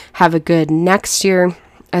and have a good next year,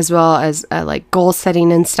 as well as like goal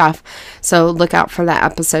setting and stuff. So look out for that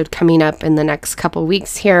episode coming up in the next couple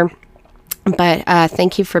weeks here. But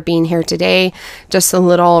thank you for being here today. Just a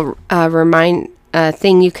little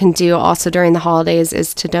thing you can do also during the holidays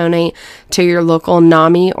is to donate to your local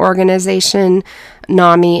NAMI organization.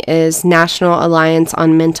 NAMI is National Alliance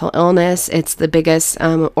on Mental Illness. It's the biggest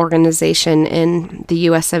organization in the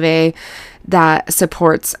US of A that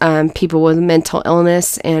supports people with mental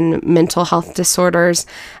illness and mental health disorders.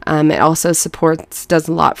 It also does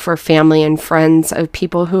a lot for family and friends of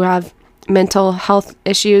people who have mental health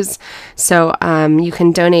issues. So you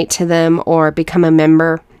can donate to them or become a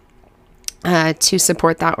member to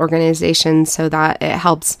support that organization so that it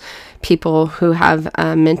helps people who have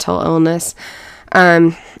mental illness.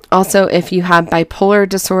 Also, if you have bipolar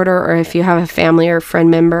disorder or if you have a family or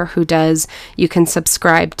friend member who does, you can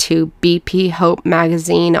subscribe to BP Hope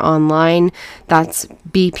magazine online. That's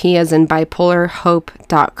BP as in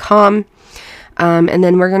bipolarhope.com. And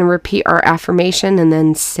then we're going to repeat our affirmation and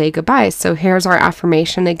then say goodbye. So here's our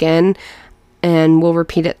affirmation again, and we'll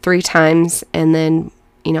repeat it 3 times, and then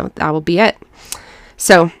that will be it.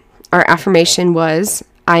 So our affirmation was,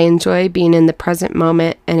 I enjoy being in the present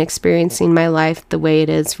moment and experiencing my life the way it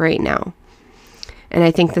is right now. And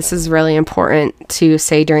I think this is really important to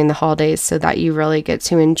say during the holidays so that you really get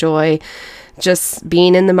to enjoy just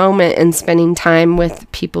being in the moment and spending time with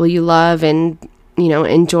people you love and,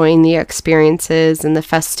 enjoying the experiences and the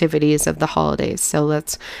festivities of the holidays. So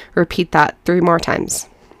let's repeat that 3 more times.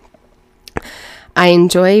 I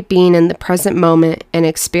enjoy being in the present moment and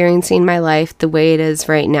experiencing my life the way it is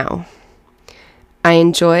right now. I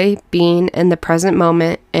enjoy being in the present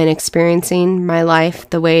moment and experiencing my life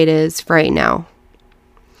the way it is right now.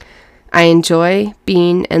 I enjoy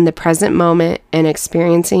being in the present moment and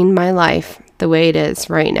experiencing my life the way it is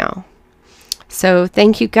right now. So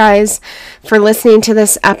thank you guys for listening to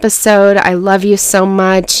this episode. I love you so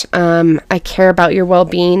much. I care about your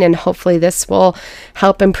well-being, and hopefully this will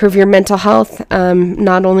help improve your mental health,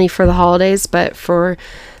 not only for the holidays, but for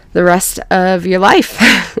the rest of your life.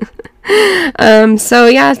 So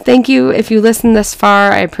yeah, thank you. If you listened this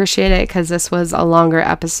far, I appreciate it because this was a longer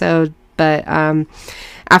episode, but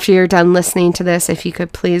after you're done listening to this, if you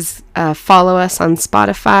could please follow us on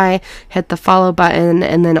Spotify, hit the follow button,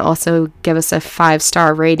 and then also give us a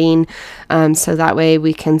 5-star rating so that way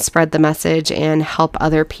we can spread the message and help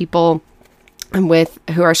other people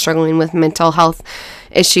who are struggling with mental health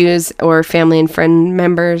issues or family and friend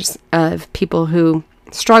members of people who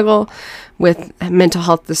struggle with mental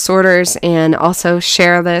health disorders. And also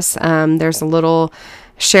share this. There's a little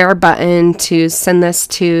share button to send this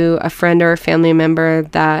to a friend or a family member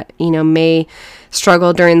that may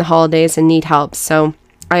struggle during the holidays and need help. So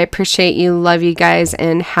I appreciate you, love you guys,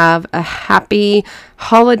 and have a happy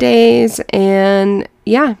holidays, and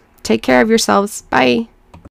take care of yourselves. Bye.